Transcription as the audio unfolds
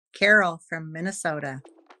Carol from Minnesota.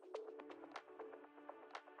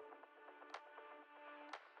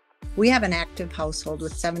 We have an active household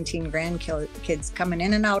with 17 grandkids coming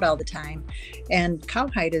in and out all the time. And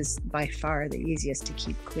Cowhide is by far the easiest to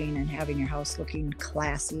keep clean and having your house looking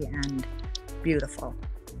classy and beautiful.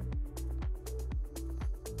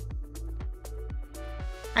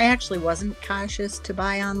 I actually wasn't cautious to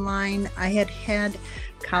buy online. I had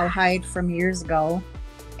Cowhide from years ago,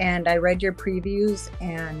 and I read your previews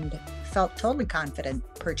and felt totally confident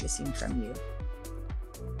purchasing from you.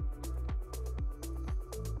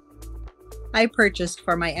 I purchased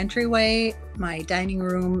for my entryway, my dining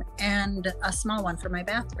room, and a small one for my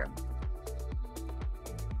bathroom.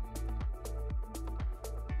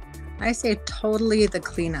 I say totally the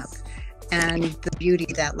cleanup and the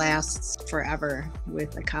beauty that lasts forever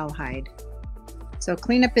with a Cowhide. So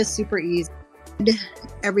cleanup is super easy.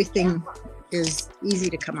 Everything is easy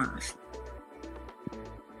to come off.